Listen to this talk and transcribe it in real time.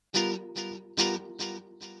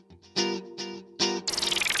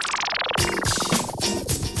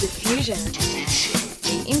Diffusion,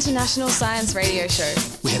 the international science radio show.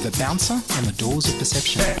 We have a bouncer on the doors of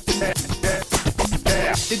perception.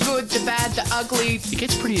 The good, the bad, the ugly. It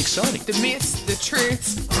gets pretty exciting. The myths, the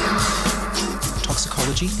truths.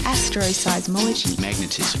 Toxicology. Astroseismology.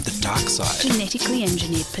 Magnetism. The dark side. Genetically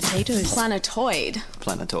engineered potatoes. Planetoid.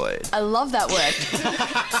 Planetoid. I love that word.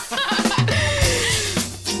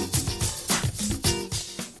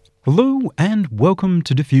 Hello and welcome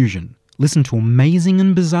to Diffusion. Listen to amazing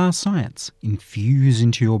and bizarre science infuse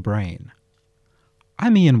into your brain.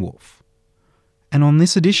 I'm Ian Wolfe, and on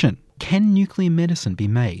this edition, can nuclear medicine be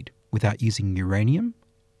made without using uranium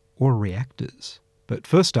or reactors? But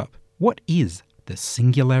first up, what is the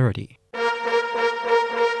singularity?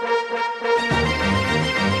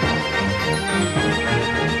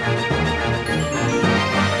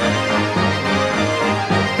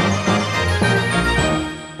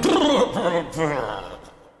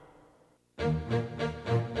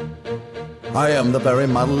 I am the very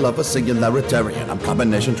model of a singularitarian. I'm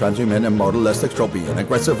combination transhuman, immortalist, extropian.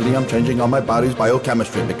 Aggressively, I'm changing all my body's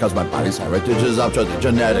biochemistry because my body's heritage is altered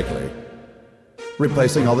genetically.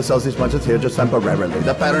 Replacing all the cells these bunches here just temporarily.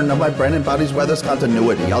 The pattern of my brain and body's weather's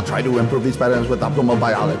continuity. I'll try to improve these patterns with optimal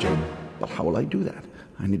biology. But how will I do that?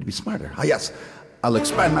 I need to be smarter. Ah, yes. I'll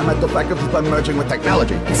expand my mental faculties by merging with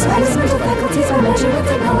technology. Expand his mental faculties by merging with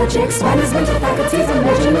technology. Expand his mental faculties by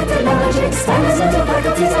merging with technology. Expand his mental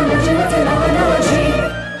faculties by merging with technology.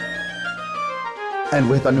 And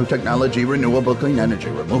with a new technology, renewable clean energy,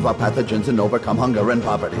 remove our pathogens and overcome hunger and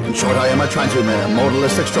poverty. In short, I am a transhuman,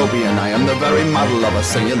 modalist extropian. I am the very model of a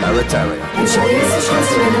singularitarian. In short, he is a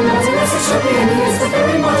transhuman, modalist extropian. He is the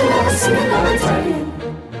very model of a singularitarian.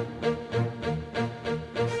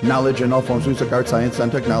 Knowledge in all forms, music, art, science,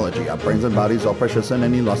 and technology. Our brains and bodies all precious and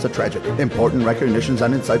any loss a tragedy. Important recognitions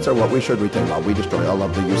and insights are what we should retain while we destroy all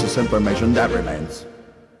of the useless information that remains.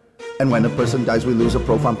 And when a person dies, we lose a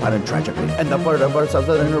profound pattern tragically. And the part of ourselves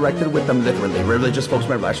that interacted with them literally. Religious folks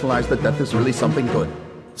may rationalize that death is really something good.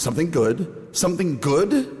 Something good? Something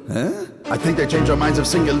good? Huh? I think they changed our minds of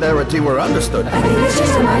singularity were understood. I think they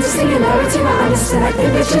changed our minds of singularity were understood. I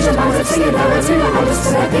think they changed our minds of singularity were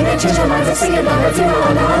understood. I think they changed our minds of singularity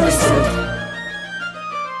were understood.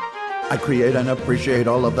 I create and appreciate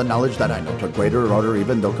all of the knowledge that I know to greater order,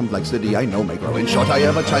 even though complexity I know may grow. In short, I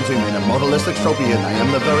am a transhuman, a modalist extropian. I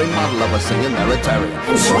am the very model of a singularitarian.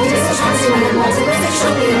 In short, he is a transhuman, a modalist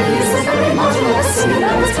extropian. He is the very model of a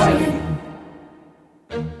singularitarian.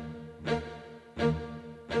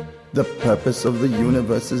 The purpose of the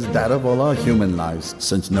universe is that of all our human lives.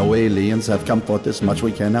 Since no aliens have come forth, this much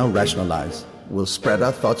we can now rationalize. We'll spread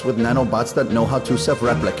our thoughts with nanobots that know how to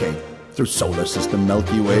self-replicate. Through solar system,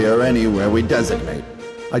 Milky Way, or anywhere we designate.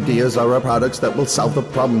 Ideas are our products that will solve the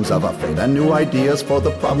problems of our fate, and new ideas for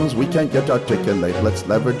the problems we can't yet articulate. Let's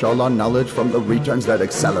leverage all our knowledge from the returns that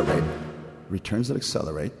accelerate. Returns that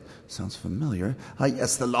accelerate? Sounds familiar. Ah,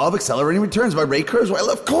 yes, the law of accelerating returns by Ray Kurzweil.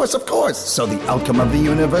 Of course. So the outcome of the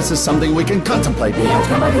universe is something we can contemplate. The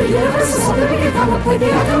outcome of the universe is something we can contemplate.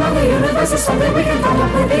 The outcome of the universe is something we can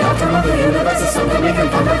contemplate. The outcome of the universe is something we can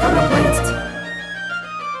contemplate.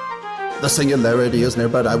 The singularity is near,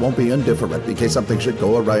 but I won't be indifferent. In case something should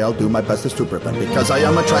go awry, I'll do my bestest to prevent. Because I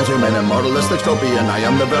am a transhuman, immortalist extropian. I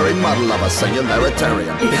am the very model of a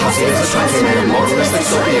singularitarian. Because he is a transhuman, immortalist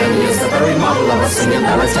extropian. He is the very model of a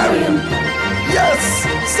singularitarian. Yes!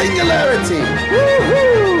 Singularity!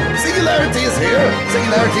 Woo-hoo! Singularity is here!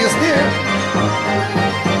 Singularity is here!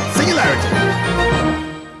 Singularity!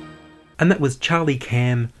 And that was Charlie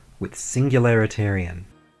Cam with Singularitarian.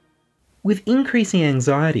 With increasing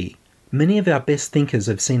anxiety, many of our best thinkers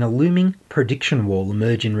have seen a looming prediction wall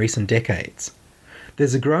emerge in recent decades.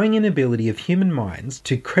 There's a growing inability of human minds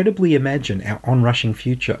to credibly imagine our onrushing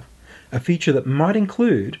future, a future that might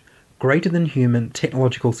include greater than human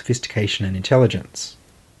technological sophistication and intelligence.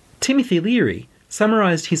 Timothy Leary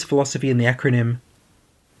summarised his philosophy in the acronym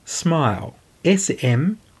SMILE,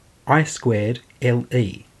 S-M-I-2-L-E,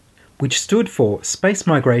 which stood for Space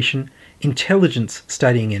Migration, Intelligence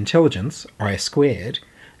Studying Intelligence, I-2,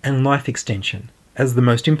 and life extension as the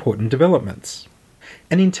most important developments.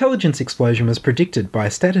 An intelligence explosion was predicted by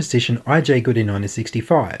statistician I.J. Good in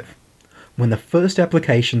 1965, when the first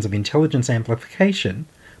applications of intelligence amplification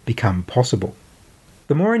become possible.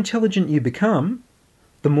 The more intelligent you become,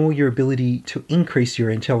 the more your ability to increase your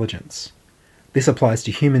intelligence. This applies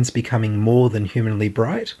to humans becoming more than humanly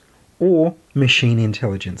bright, or machine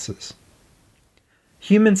intelligences.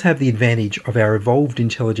 Humans have the advantage of our evolved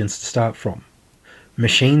intelligence to start from.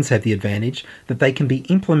 Machines have the advantage that they can be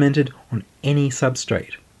implemented on any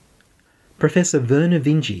substrate. Professor Vernor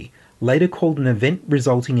Vinge later called an event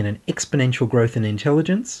resulting in an exponential growth in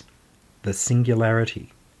intelligence the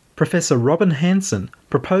singularity. Professor Robin Hanson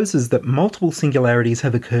proposes that multiple singularities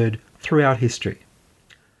have occurred throughout history,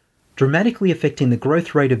 dramatically affecting the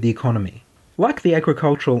growth rate of the economy. Like the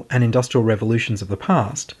agricultural and industrial revolutions of the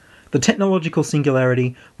past, the technological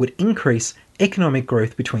singularity would increase economic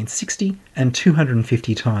growth between 60 and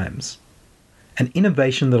 250 times. An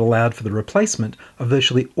innovation that allowed for the replacement of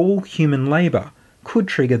virtually all human labour could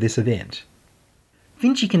trigger this event.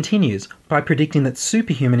 Vinci continues by predicting that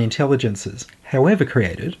superhuman intelligences, however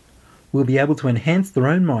created, will be able to enhance their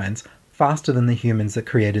own minds faster than the humans that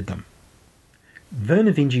created them.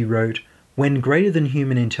 Vernor Vinci wrote, "When greater than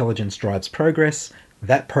human intelligence drives progress,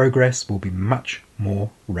 that progress will be much more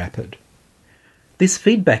rapid." This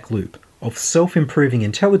feedback loop of self-improving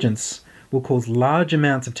intelligence will cause large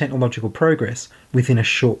amounts of technological progress within a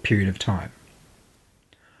short period of time.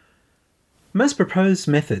 Most proposed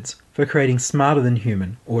methods for creating smarter than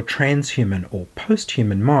human or transhuman or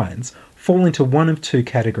post-human minds fall into one of two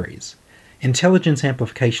categories: intelligence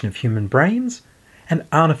amplification of human brains and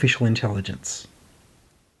artificial intelligence.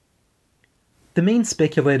 The means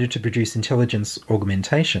speculated to produce intelligence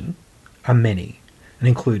augmentation are many and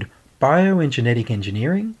include bio and genetic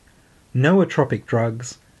engineering, nootropic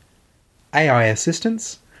drugs, AI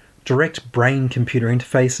assistance, direct brain-computer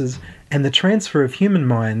interfaces, and the transfer of human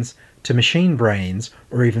minds to machine brains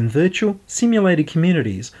or even virtual, simulated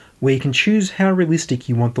communities where you can choose how realistic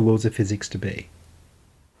you want the laws of physics to be.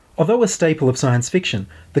 Although a staple of science fiction,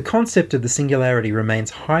 the concept of the singularity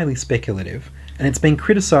remains highly speculative, and it's been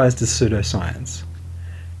criticised as pseudoscience.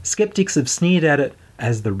 Skeptics have sneered at it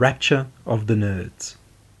as the rapture of the nerds.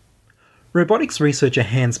 Robotics researcher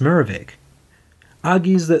Hans Moravec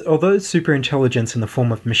argues that although superintelligence in the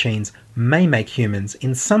form of machines may make humans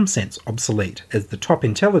in some sense obsolete as the top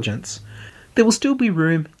intelligence, there will still be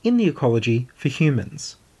room in the ecology for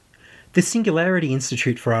humans. The Singularity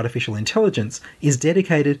Institute for Artificial Intelligence is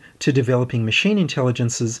dedicated to developing machine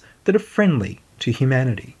intelligences that are friendly to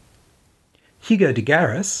humanity. Hugo de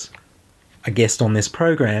Garis, a guest on this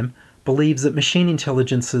program, believes that machine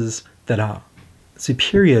intelligences that are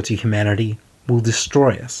superior to humanity will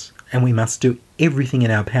destroy us, and we must do everything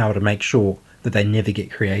in our power to make sure that they never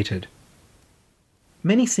get created.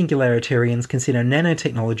 Many singularitarians consider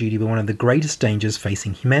nanotechnology to be one of the greatest dangers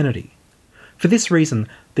facing humanity. For this reason,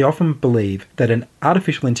 they often believe that an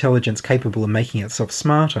artificial intelligence capable of making itself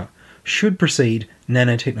smarter should precede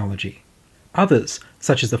nanotechnology. Others,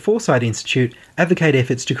 such as the Foresight Institute, advocate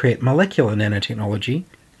efforts to create molecular nanotechnology,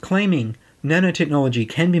 claiming nanotechnology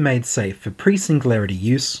can be made safe for pre-singularity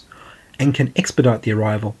use and can expedite the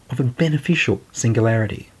arrival of a beneficial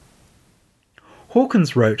singularity.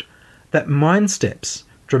 Hawkins wrote that mind steps,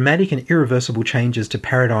 dramatic and irreversible changes to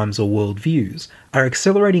paradigms or worldviews, are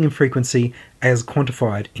accelerating in frequency as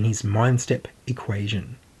quantified in his mind step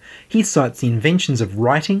equation. He cites the inventions of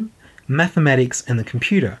writing, mathematics, and the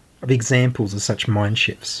computer of examples of such mind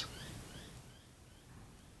shifts.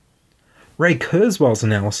 Ray Kurzweil's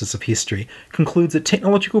analysis of history concludes that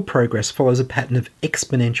technological progress follows a pattern of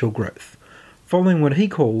exponential growth, following what he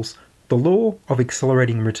calls the law of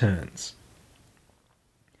accelerating returns.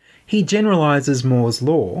 He generalizes Moore's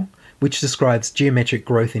law, which describes geometric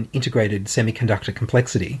growth in integrated semiconductor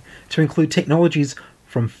complexity, to include technologies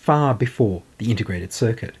from far before the integrated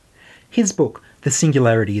circuit. His book, The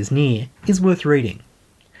Singularity is Near, is worth reading.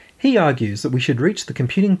 He argues that we should reach the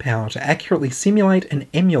computing power to accurately simulate and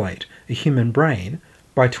emulate a human brain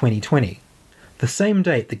by 2020, the same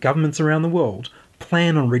date that governments around the world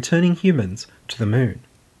plan on returning humans to the moon.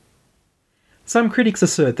 Some critics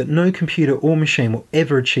assert that no computer or machine will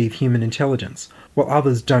ever achieve human intelligence, while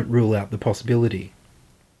others don't rule out the possibility.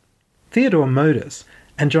 Theodore Modis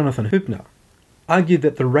and Jonathan Hubner argue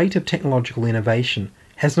that the rate of technological innovation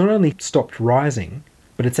has not only stopped rising,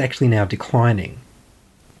 but it's actually now declining.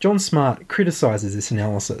 John Smart criticises this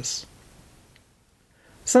analysis.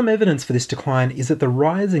 Some evidence for this decline is that the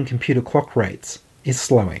rise in computer clock rates is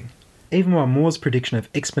slowing, even while Moore's prediction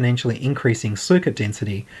of exponentially increasing circuit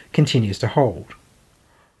density continues to hold.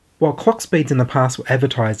 While clock speeds in the past were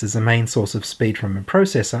advertised as the main source of speed from a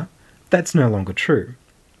processor, that's no longer true.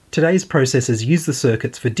 Today's processors use the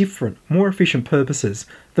circuits for different, more efficient purposes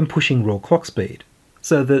than pushing raw clock speed,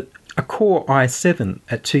 so that a Core i7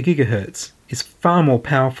 at 2 GHz is far more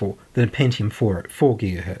powerful than a Pentium 4 at 4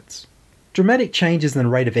 GHz. Dramatic changes in the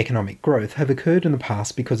rate of economic growth have occurred in the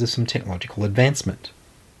past because of some technological advancement.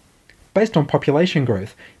 Based on population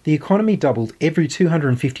growth, the economy doubled every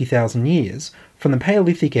 250,000 years from the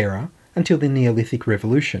Paleolithic era until the Neolithic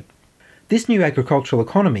Revolution. This new agricultural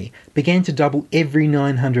economy began to double every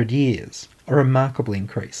 900 years, a remarkable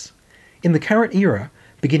increase. In the current era,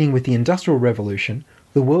 beginning with the Industrial Revolution,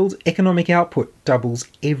 the world's economic output doubles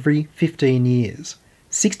every 15 years,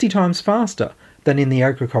 60 times faster than in the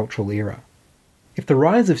agricultural era. If the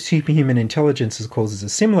rise of superhuman intelligences causes a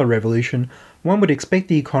similar revolution, one would expect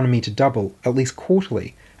the economy to double at least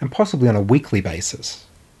quarterly and possibly on a weekly basis.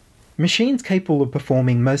 Machines capable of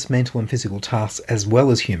performing most mental and physical tasks as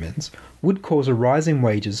well as humans would cause a rise in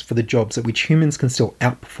wages for the jobs at which humans can still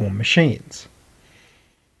outperform machines.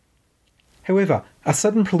 However, a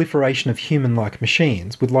sudden proliferation of human-like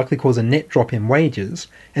machines would likely cause a net drop in wages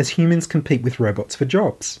as humans compete with robots for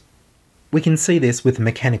jobs. We can see this with the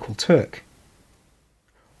Mechanical Turk.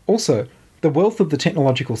 Also, the wealth of the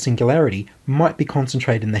technological singularity might be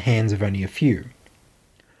concentrated in the hands of only a few.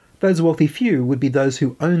 Those wealthy few would be those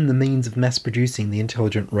who own the means of mass-producing the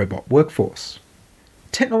intelligent robot workforce.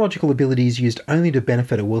 Technological abilities used only to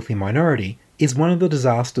benefit a wealthy minority is one of the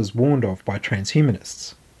disasters warned of by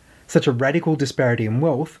transhumanists. Such a radical disparity in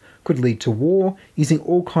wealth could lead to war using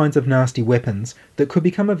all kinds of nasty weapons that could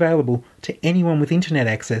become available to anyone with internet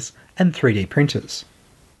access and 3D printers.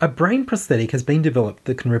 A brain prosthetic has been developed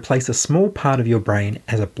that can replace a small part of your brain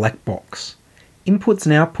as a black box. Inputs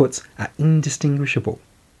and outputs are indistinguishable.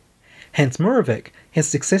 Hans Moravec has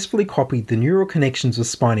successfully copied the neural connections of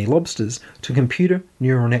spiny lobsters to a computer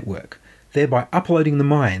neural network, thereby uploading the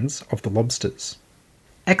minds of the lobsters.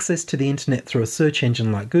 Access to the internet through a search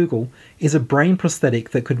engine like Google is a brain prosthetic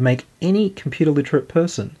that could make any computer-literate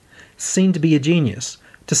person seem to be a genius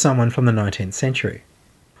to someone from the 19th century.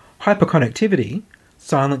 Hyperconnectivity,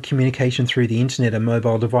 silent communication through the internet and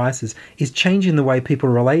mobile devices, is changing the way people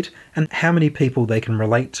relate and how many people they can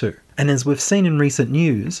relate to. And as we've seen in recent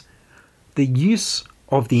news, the use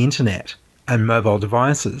of the internet and mobile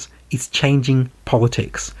devices is changing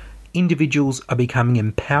politics. Individuals are becoming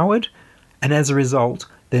empowered, and as a result,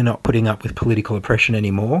 they're not putting up with political oppression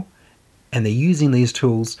anymore, and they're using these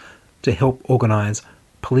tools to help organise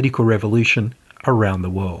political revolution around the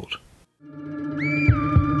world.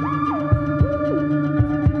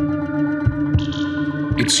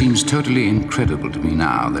 It seems totally incredible to me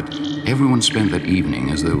now that everyone spent that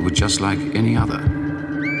evening as though it were just like any other.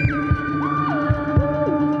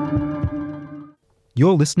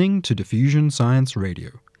 You're listening to Diffusion Science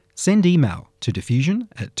Radio. Send email to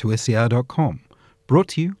diffusion@2ser.com. Brought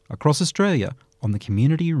to you across Australia on the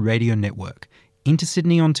Community Radio Network, into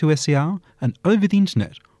Sydney on 2SER and over the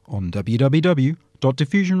internet on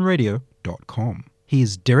www.diffusionradio.com.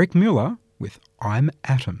 Here's Derek Mueller with I'm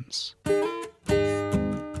Atoms.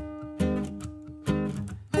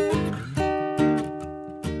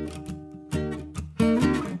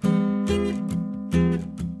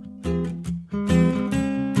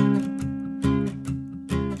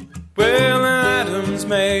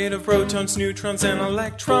 Made of protons, neutrons, and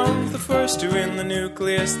electrons. The first two in the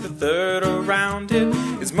nucleus, the third around it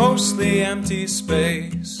is mostly empty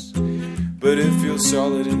space. But it feels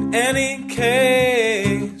solid in any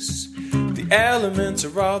case. The elements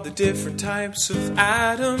are all the different types of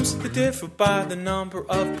atoms that differ by the number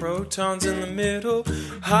of protons in the middle.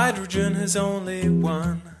 Hydrogen has only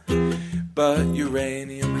one, but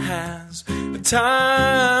uranium has a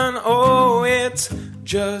ton. Oh, it's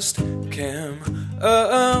just chemistry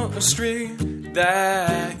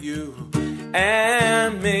that you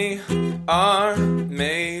and me are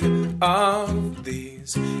made of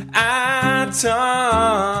these atoms.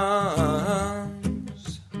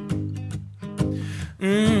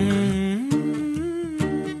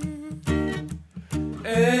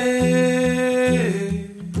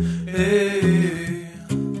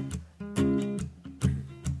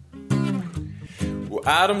 Well,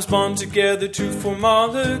 atoms bond together to form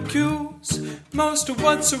molecules. Most of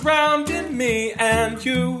what's surrounding me and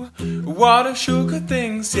you, water, sugar,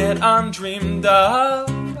 things yet undreamed of.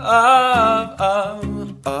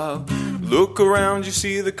 Look around, you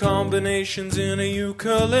see the combinations in a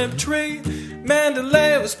eucalypt tree.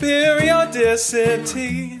 Mendeleev's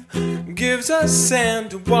periodicity gives us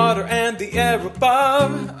sand and water and the air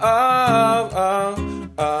above.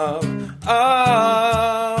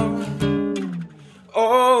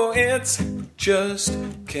 Oh, it's just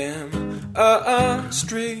chemistry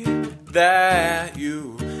that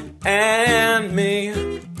you and me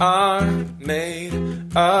are made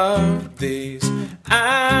of these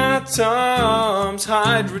atoms.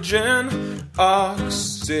 Hydrogen,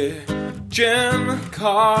 oxygen,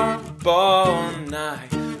 carbon,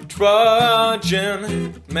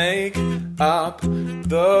 nitrogen make up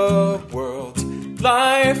the world's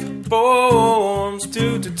life forms.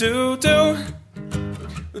 Do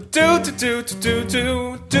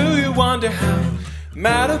you wonder how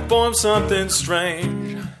matter forms something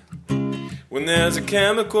strange when there's a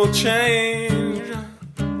chemical change?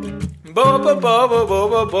 Bo bo bo bo bo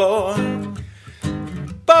bo bo.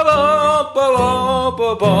 Ba ba ba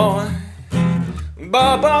ba ba.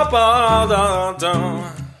 Ba ba ba da da.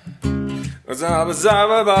 Za za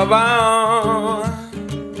ba ba.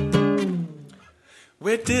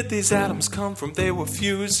 Where did these atoms come from? They were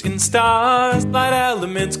fused in stars. Light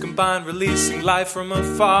elements combined, releasing life from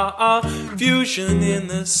afar. Fusion in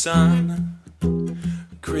the sun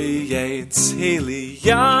creates helium.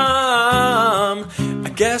 I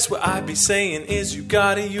guess what I'd be saying is you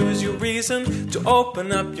gotta use your reason to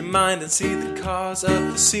open up your mind and see the cause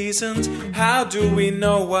of the seasons. How do we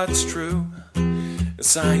know what's true? A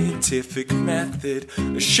scientific method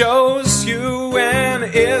shows you, and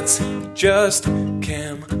it's just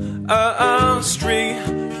chemistry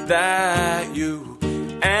that you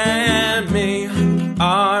and me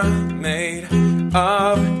are made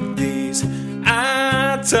of these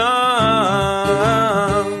atoms.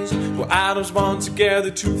 Well, atoms bond together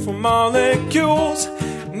to form molecules.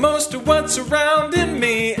 Most of what's surrounding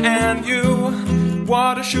me and you,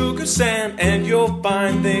 water, sugar, sand, and you'll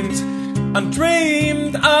find things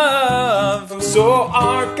undreamed of. So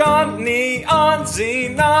argon, neon,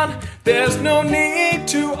 xenon, there's no need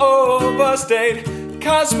to overstate,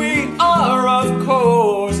 'cause we are, of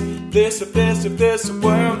course, this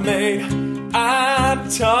we're made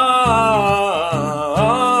atoms.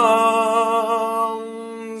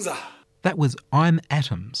 That was I'm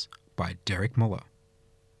Atoms by Derek Muller.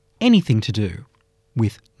 Anything to do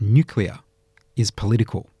with nuclear is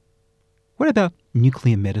political. What about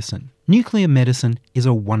nuclear medicine? Nuclear medicine is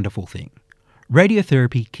a wonderful thing.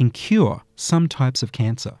 Radiotherapy can cure some types of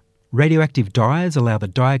cancer. Radioactive dyes allow the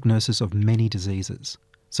diagnosis of many diseases,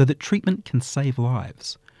 so that treatment can save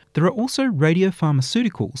lives. There are also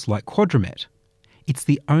radiopharmaceuticals like Quadramet. It's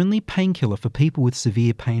the only painkiller for people with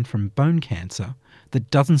severe pain from bone cancer that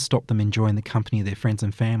doesn't stop them enjoying the company of their friends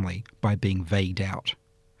and family by being vagued out.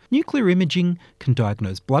 Nuclear imaging can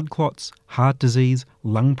diagnose blood clots, heart disease,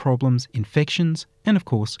 lung problems, infections, and of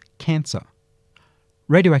course, cancer.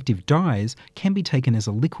 Radioactive dyes can be taken as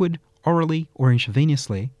a liquid, orally or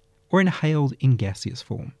intravenously, or inhaled in gaseous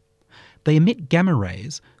form. They emit gamma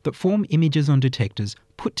rays that form images on detectors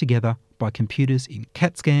put together by computers in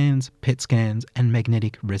CAT scans, PET scans, and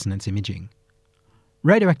magnetic resonance imaging.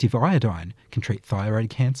 Radioactive iodine can treat thyroid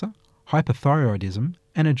cancer, hyperthyroidism,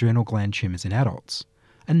 and adrenal gland tumours in adults,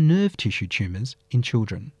 and nerve tissue tumours in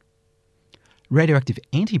children. Radioactive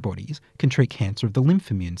antibodies can treat cancer of the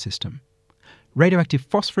lymph-immune system. Radioactive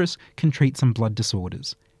phosphorus can treat some blood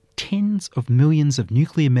disorders. Tens of millions of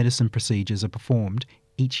nuclear medicine procedures are performed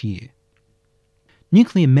each year.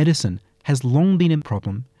 Nuclear medicine has long been a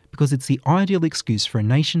problem because it's the ideal excuse for a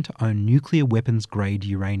nation to own nuclear weapons-grade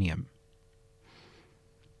uranium.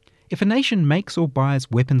 If a nation makes or buys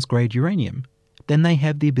weapons-grade uranium, then they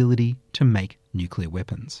have the ability to make nuclear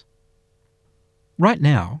weapons. Right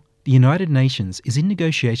now, the United Nations is in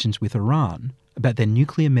negotiations with Iran about their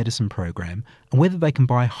nuclear medicine program and whether they can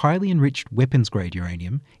buy highly enriched weapons-grade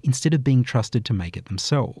uranium instead of being trusted to make it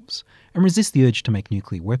themselves, and resist the urge to make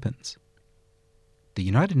nuclear weapons. The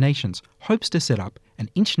United Nations hopes to set up an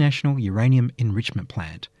international uranium enrichment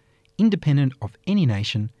plant, independent of any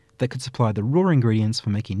nation, that could supply the raw ingredients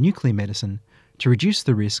for making nuclear medicine to reduce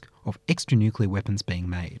the risk of extra nuclear weapons being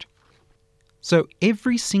made. So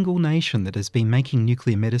every single nation that has been making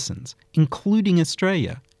nuclear medicines, including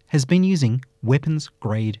Australia, has been using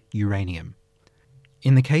weapons-grade uranium.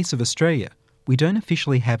 In the case of Australia, we don't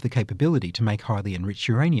officially have the capability to make highly enriched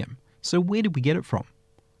uranium, so where did we get it from?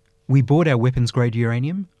 We bought our weapons-grade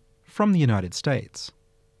uranium from the United States.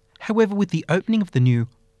 However, with the opening of the new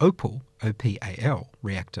OPAL, OPAL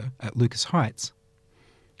reactor at Lucas Heights,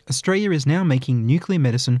 Australia is now making nuclear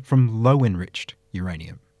medicine from low-enriched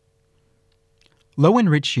uranium.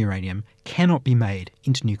 Low-enriched uranium cannot be made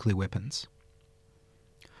into nuclear weapons.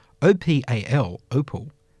 OPAL,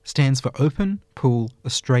 OPAL, stands for Open Pool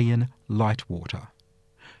Australian Light Water.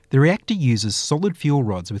 The reactor uses solid fuel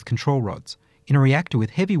rods with control rods in a reactor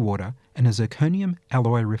with heavy water and a zirconium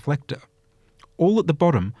alloy reflector, all at the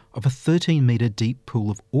bottom of a 13-metre deep pool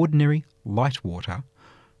of ordinary light water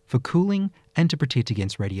for cooling and to protect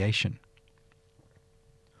against radiation.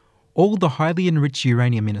 All the highly enriched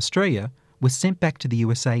uranium in Australia was sent back to the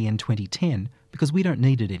USA in 2010 because we don't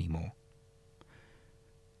need it anymore.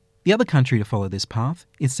 The other country to follow this path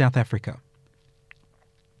is South Africa.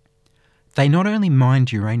 They not only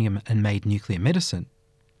mined uranium and made nuclear medicine,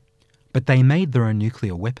 but they made their own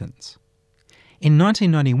nuclear weapons. In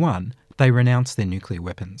 1991, they renounced their nuclear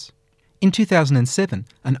weapons. In 2007,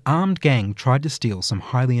 an armed gang tried to steal some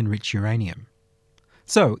highly enriched uranium.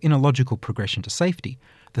 So, in a logical progression to safety,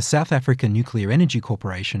 the South African Nuclear Energy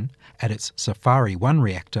Corporation, at its Safari 1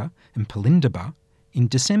 reactor in Pelindaba, in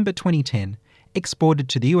December 2010, exported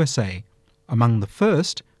to the USA, among the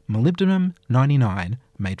first, molybdenum-99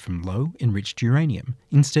 made from low-enriched uranium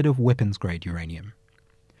instead of weapons-grade uranium.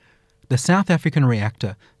 The South African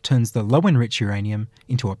reactor turns the low-enriched uranium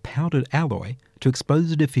into a powdered alloy to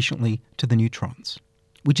expose it efficiently to the neutrons,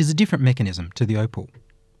 which is a different mechanism to the opal.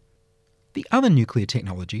 The other nuclear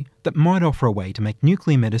technology that might offer a way to make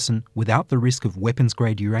nuclear medicine without the risk of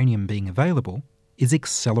weapons-grade uranium being available is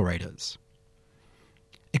accelerators.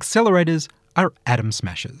 Accelerators are atom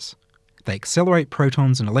smashers. They accelerate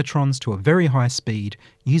protons and electrons to a very high speed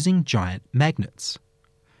using giant magnets.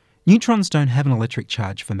 Neutrons don't have an electric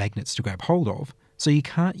charge for magnets to grab hold of, so you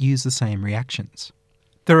can't use the same reactions.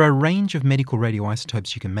 There are a range of medical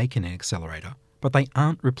radioisotopes you can make in an accelerator, but they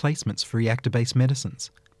aren't replacements for reactor-based medicines.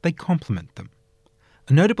 They complement them.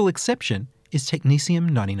 A notable exception is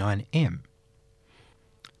technetium-99m.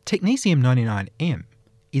 Technetium-99m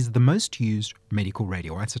is the most used medical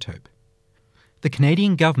radioisotope. The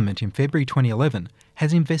Canadian government in February 2011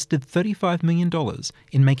 has invested $35 million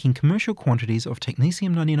in making commercial quantities of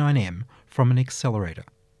technetium-99m from an accelerator.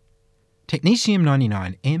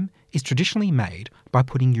 Technetium-99m is traditionally made by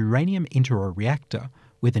putting uranium into a reactor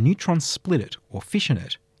where the neutrons split it or fission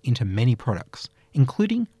it into many products,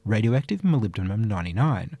 including radioactive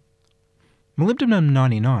molybdenum-99.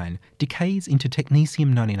 Molybdenum-99 decays into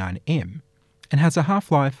technetium-99m and has a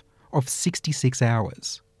half-life of 66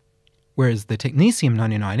 hours, whereas the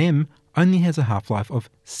technetium-99m only has a half-life of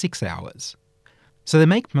 6 hours. So they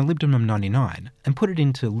make molybdenum-99 and put it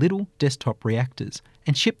into little desktop reactors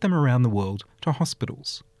and ship them around the world to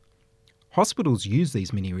hospitals. Hospitals use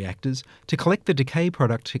these mini reactors to collect the decay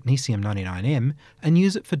product technetium-99m and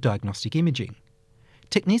use it for diagnostic imaging.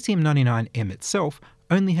 Technetium-99m itself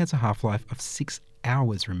only has a half-life of 6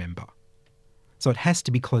 hours, remember. So it has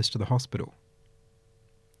to be close to the hospital.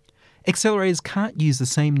 Accelerators can't use the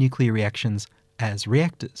same nuclear reactions as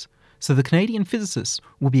reactors, so the Canadian physicists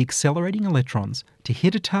will be accelerating electrons to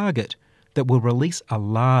hit a target that will release a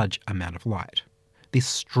large amount of light. This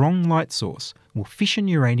strong light source will fission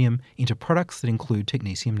uranium into products that include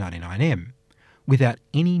technetium-99m, without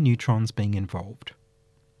any neutrons being involved.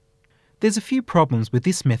 There's a few problems with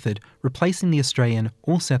this method replacing the Australian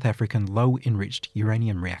or South African low-enriched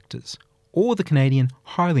uranium reactors, or the Canadian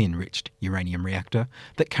highly enriched uranium reactor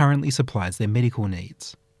that currently supplies their medical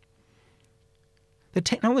needs. The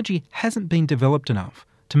technology hasn't been developed enough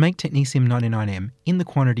to make technetium-99m in the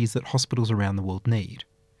quantities that hospitals around the world need.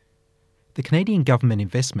 The Canadian government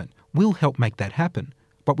investment will help make that happen,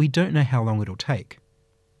 but we don't know how long it'll take.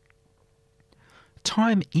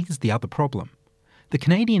 Time is the other problem. The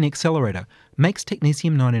Canadian accelerator makes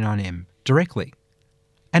technetium-99m directly,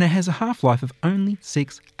 and it has a half-life of only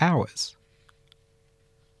 6 hours.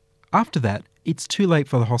 After that, it's too late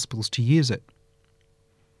for the hospitals to use it.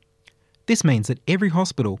 This means that every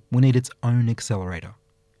hospital will need its own accelerator.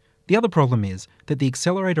 The other problem is that the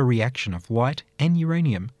accelerator reaction of light and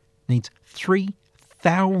uranium needs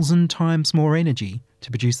 3,000 times more energy to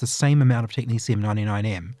produce the same amount of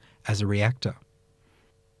technetium-99m as a reactor.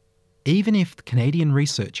 Even if Canadian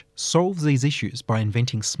research solves these issues by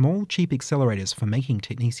inventing small, cheap accelerators for making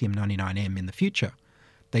technetium-99m in the future,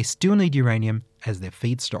 they still need uranium as their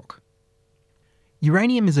feedstock.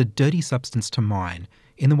 Uranium is a dirty substance to mine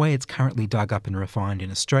in the way it's currently dug up and refined in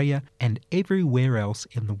Australia and everywhere else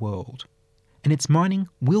in the world. And its mining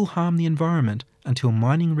will harm the environment until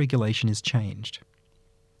mining regulation is changed.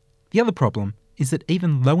 The other problem is that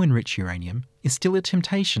even low-enriched uranium is still a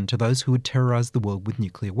temptation to those who would terrorise the world with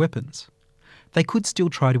nuclear weapons. They could still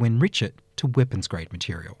try to enrich it to weapons-grade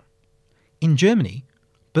material. In Germany,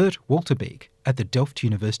 Bert Walterbeek at the Delft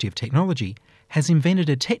University of Technology has invented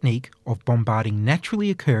a technique of bombarding naturally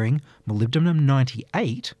occurring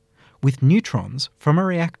molybdenum-98 with neutrons from a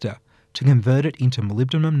reactor to convert it into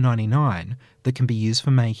molybdenum-99 that can be used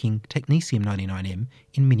for making technetium-99m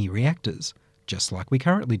in mini reactors, just like we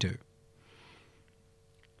currently do.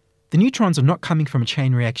 The neutrons are not coming from a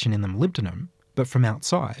chain reaction in the molybdenum, but from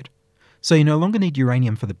outside, so you no longer need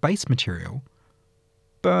uranium for the base material,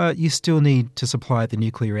 but you still need to supply the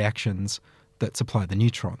nuclear reactions that supply the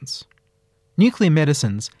neutrons. Nuclear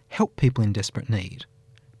medicines help people in desperate need.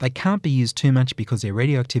 They can't be used too much because their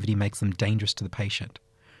radioactivity makes them dangerous to the patient.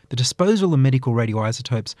 The disposal of medical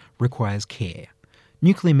radioisotopes requires care.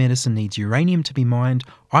 Nuclear medicine needs uranium to be mined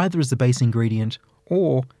either as the base ingredient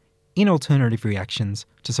or in alternative reactions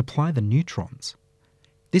to supply the neutrons.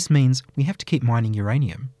 This means we have to keep mining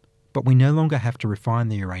uranium, but we no longer have to refine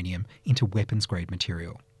the uranium into weapons-grade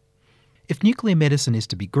material. If nuclear medicine is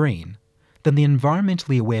to be green, then the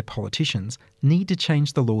environmentally aware politicians need to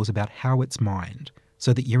change the laws about how it's mined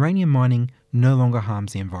so that uranium mining no longer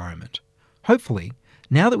harms the environment. Hopefully,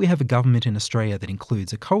 now that we have a government in Australia that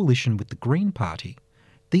includes a coalition with the Green Party,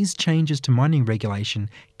 these changes to mining regulation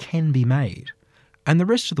can be made, and the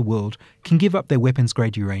rest of the world can give up their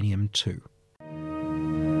weapons-grade uranium too.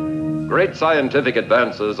 Great scientific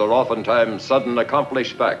advances are oftentimes sudden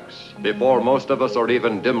accomplished facts before most of us are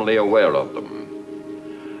even dimly aware of them.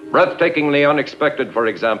 Breathtakingly unexpected, for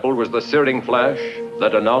example, was the searing flash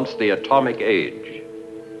that announced the atomic age.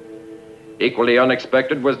 Equally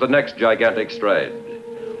unexpected was the next gigantic stride.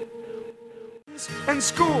 And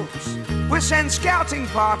schools. We'll send scouting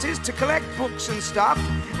parties to collect books and stuff,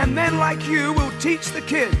 and men like you will teach the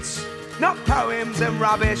kids. Not poems and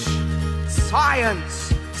rubbish.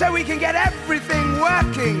 Science. So we can get everything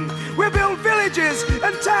working. We'll build villages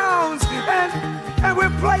and towns, and we'll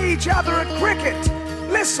play each other at cricket.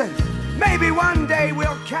 Listen, maybe one day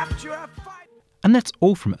we'll capture a fight. And that's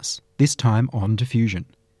all from us, this time on Diffusion.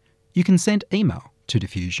 You can send email to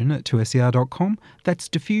diffusion@2ser.com, that's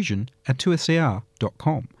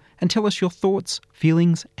diffusion@2ser.com, and tell us your thoughts,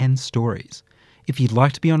 feelings and stories. If you'd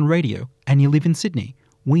like to be on radio and you live in Sydney,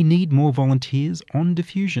 we need more volunteers on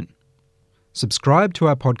Diffusion. Subscribe to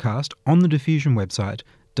our podcast on the Diffusion website,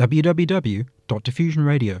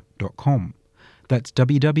 www.diffusionradio.com. That's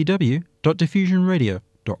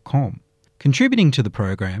www.diffusionradio.com. Contributing to the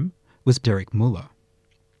program was Derek Muller.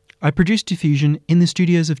 I produced Diffusion in the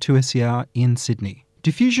studios of 2SER in Sydney.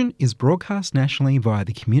 Diffusion is broadcast nationally via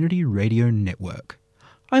the Community Radio Network.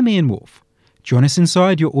 I'm Ian Wolfe. Join us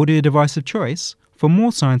inside your audio device of choice for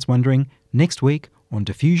more science wondering next week on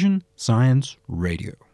Diffusion Science Radio.